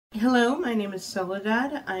Hello, my name is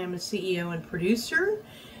Soledad. I am a CEO and producer,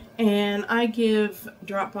 and I give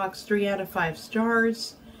Dropbox 3 out of 5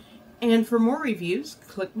 stars. And for more reviews,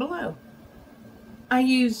 click below. I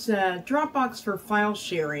use Dropbox for file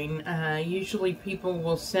sharing. Usually people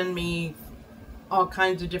will send me all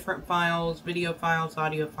kinds of different files, video files,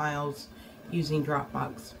 audio files, using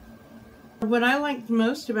Dropbox. What I like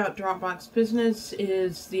most about Dropbox Business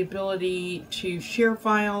is the ability to share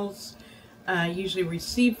files, usually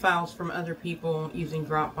receive files from other people using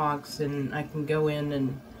Dropbox, and I can go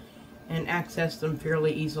in and access them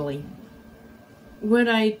fairly easily. What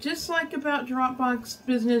I dislike about Dropbox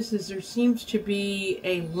Business is there seems to be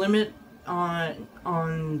a limit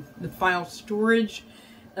on the file storage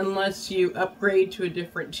unless you upgrade to a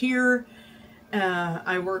different tier.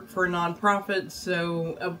 I work for a nonprofit,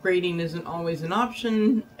 so upgrading isn't always an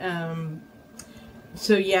option.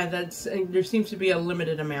 So yeah, there seems to be a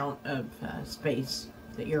limited amount of space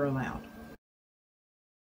that you're allowed.